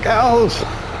we go, cows.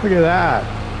 Look at that.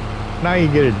 Now you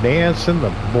get a dance in the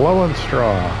blowing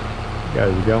straw. You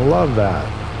guys are gonna love that.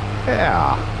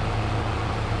 Yeah.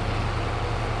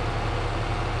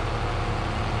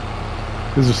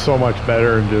 This is so much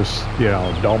better than just, you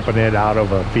know, dumping it out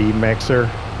of a feed mixer,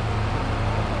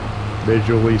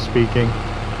 visually speaking.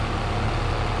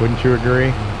 Wouldn't you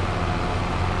agree?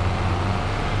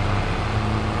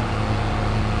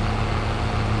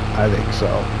 I think so.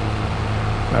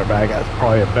 Matter of fact, that's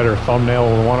probably a better thumbnail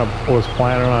than the one I was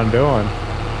planning on doing.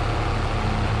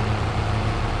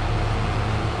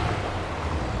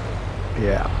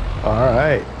 Yeah. All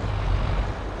right.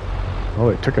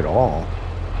 Oh, they took it all.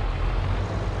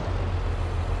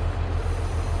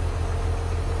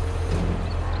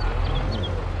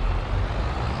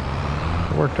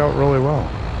 It worked out really well.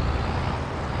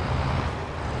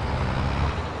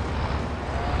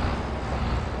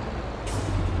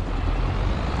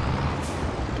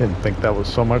 Didn't think that was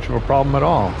so much of a problem at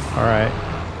all. All right.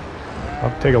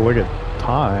 I'll take a look at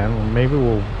time. Maybe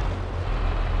we'll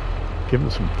give them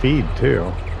some feed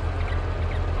too.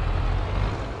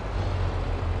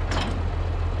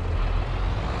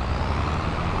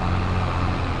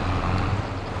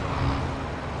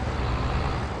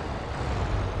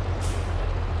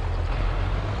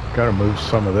 Gotta move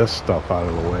some of this stuff out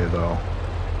of the way though.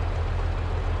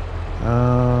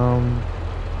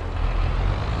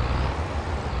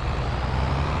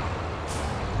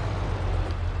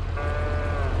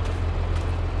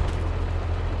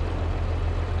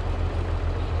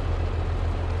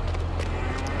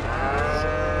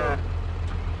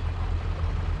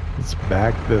 Let's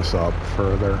back this up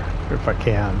further if I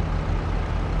can.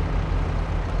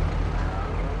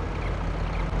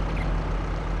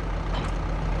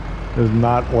 This is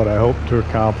not what I hope to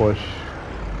accomplish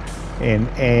in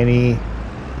any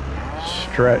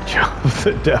stretch of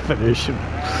the definition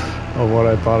of what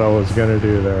I thought I was going to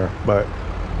do there. But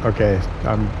okay,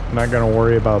 I'm not going to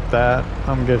worry about that.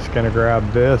 I'm just going to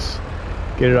grab this,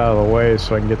 get it out of the way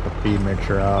so I can get the feed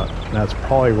mixture out. And that's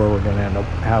probably where we're going to end up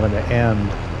having to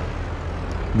end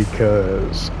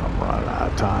because I'm running out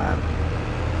of time.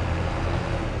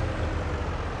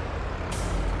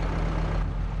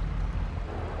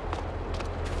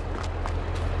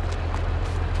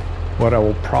 What I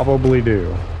will probably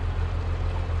do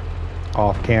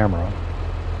off camera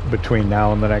between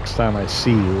now and the next time I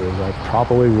see you is I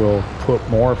probably will put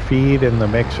more feed in the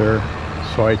mixer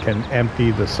so I can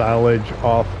empty the silage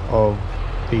off of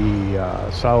the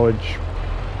silage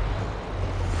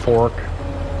fork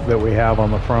that we have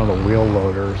on the front of the wheel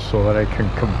loader so that I can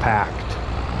compact.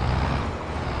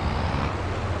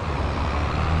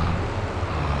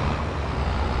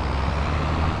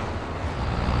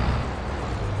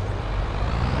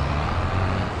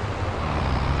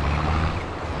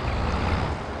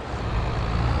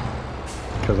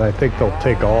 Because I think they'll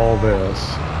take all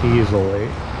this easily.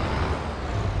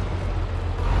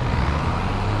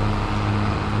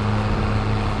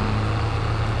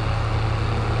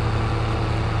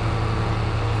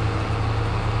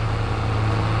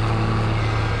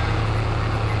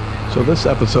 So this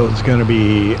episode is going to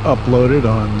be uploaded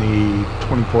on the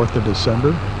 24th of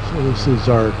December. So this is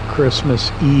our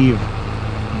Christmas Eve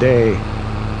day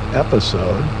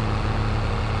episode.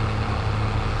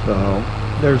 So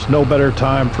there's no better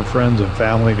time for friends and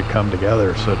family to come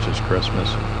together, such as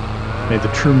Christmas. May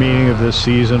the true meaning of this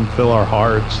season fill our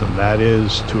hearts, and that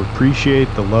is to appreciate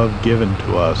the love given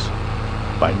to us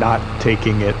by not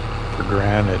taking it for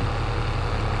granted.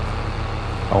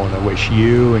 I want to wish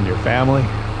you and your family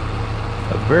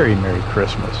a very Merry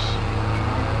Christmas.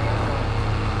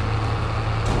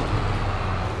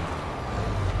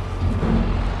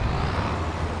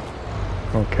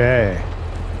 Okay.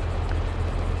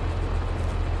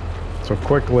 So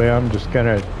quickly, I'm just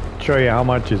gonna show you how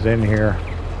much is in here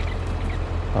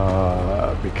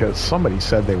because somebody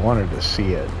said they wanted to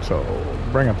see it. So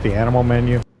bring up the animal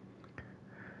menu.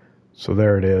 So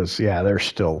there it is. Yeah, there's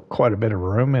still quite a bit of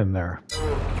room in there.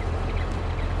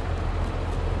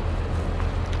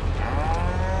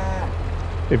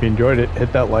 If you enjoyed it,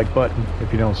 hit that like button.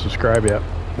 If you don't subscribe yet,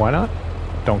 why not?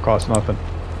 Don't cost nothing.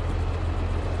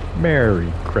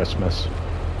 Merry Christmas.